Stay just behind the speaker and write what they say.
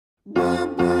Guys,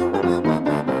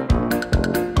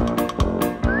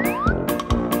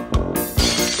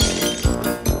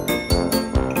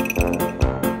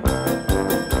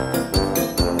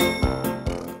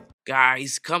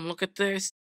 come look at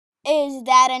this. Is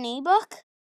that an ebook?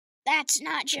 That's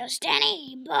not just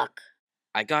any book.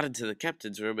 I got into the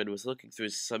captain's room and was looking through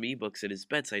some ebooks at his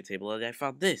bedside table, and I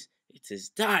found this. It's his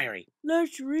diary.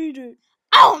 Let's read it.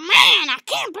 Oh man, I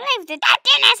can't believe that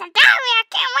Captain has a diary. I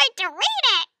can't wait to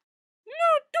read it.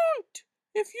 No, don't.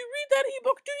 If you read that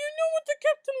ebook, do you know what the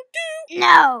captain will do?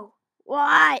 No.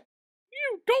 What?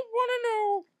 You don't want to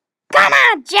know. Come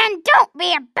on, Jen, don't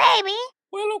be a baby.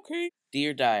 Well, okay.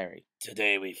 Dear Diary,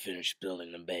 today we finished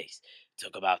building the base. It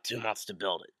took about 2 months to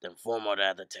build it, then 4 more to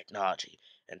add the technology,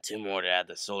 and 2 more to add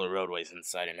the solar roadways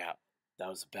inside and out. That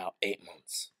was about 8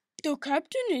 months. The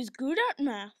captain is good at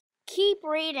math. Keep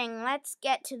reading. Let's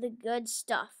get to the good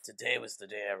stuff. Today was the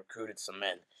day I recruited some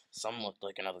men. Some looked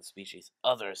like another species,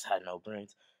 others had no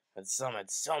brains, and some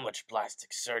had so much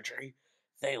plastic surgery,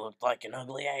 they looked like an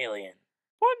ugly alien.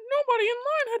 But nobody in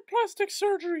line had plastic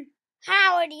surgery.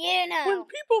 How would you know? When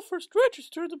people first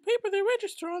register, the paper they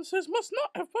register on says must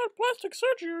not have had plastic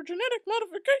surgery or genetic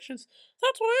modifications.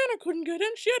 That's why Anna couldn't get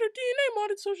in. She had her DNA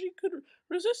modded so she could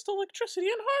resist electricity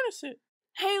and harness it.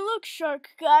 Hey, look,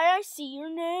 Shark Guy, I see your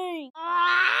name.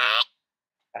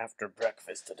 After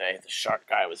breakfast today, the shark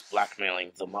guy was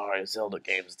blackmailing the Mario Zelda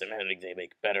games, demanding they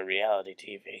make better reality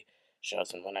TV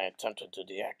shows, and when I attempted to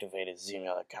deactivate his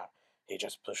Gmail account, he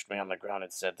just pushed me on the ground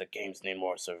and said the games need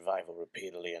more survival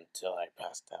repeatedly until I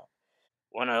passed out.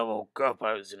 When I woke up,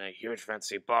 I was in a huge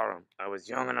fancy ballroom. I was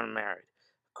young and unmarried.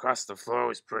 Across the floor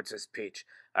was Princess Peach.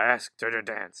 I asked her to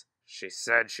dance. She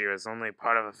said she was only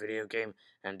part of a video game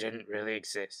and didn't really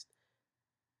exist.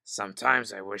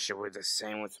 Sometimes I wish it were the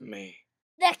same with me.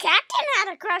 The captain had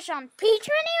a crush on Peach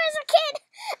when he was a kid?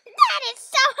 That is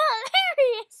so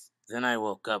hilarious! Then I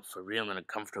woke up for real in a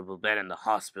comfortable bed in the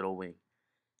hospital wing.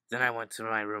 Then I went to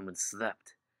my room and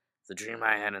slept. The dream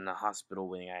I had in the hospital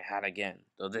wing I had again,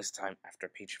 though this time after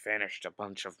Peach vanished, a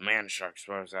bunch of man sharks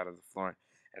rose out of the floor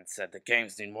and said the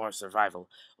games need more survival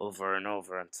over and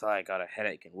over until I got a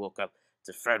headache and woke up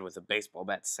to Fred with a baseball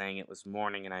bat saying it was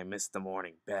morning and I missed the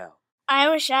morning bell. I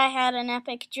wish I had an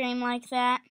epic dream like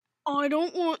that. I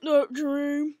don't want that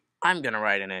dream. I'm gonna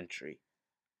write an entry.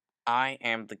 I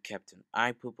am the captain.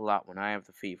 I poop a lot when I have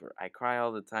the fever. I cry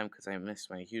all the time because I missed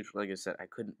my huge Lego set I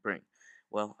couldn't bring.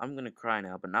 Well, I'm gonna cry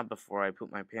now, but not before I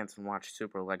poop my pants and watch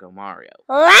Super Lego Mario.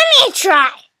 Let me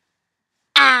try.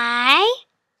 I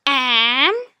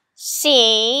am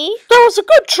C. That was a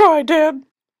good try, Dad.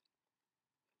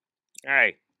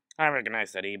 Hey, I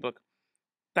recognize that ebook.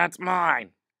 That's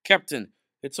mine. Captain,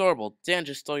 it's horrible. Dan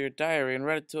just stole your diary and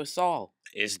read it to us all.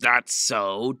 Is that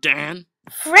so, Dan?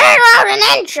 Fred wrote an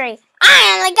entry.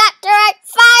 I only got to write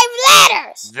 5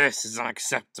 letters. This is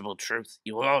unacceptable, troops.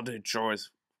 You will all do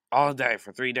chores all day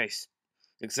for 3 days,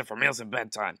 except for meals and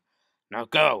bedtime. Now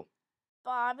go.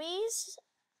 Bobby's,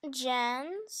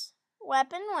 Jen's,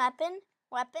 weapon.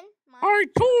 I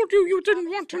told you you didn't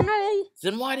want to know.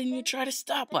 Then why didn't you try to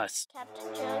stop us?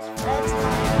 Captain Joe's, Fred's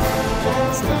line,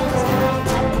 Jen's, Dan's line,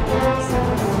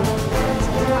 weapon, Jen's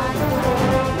line,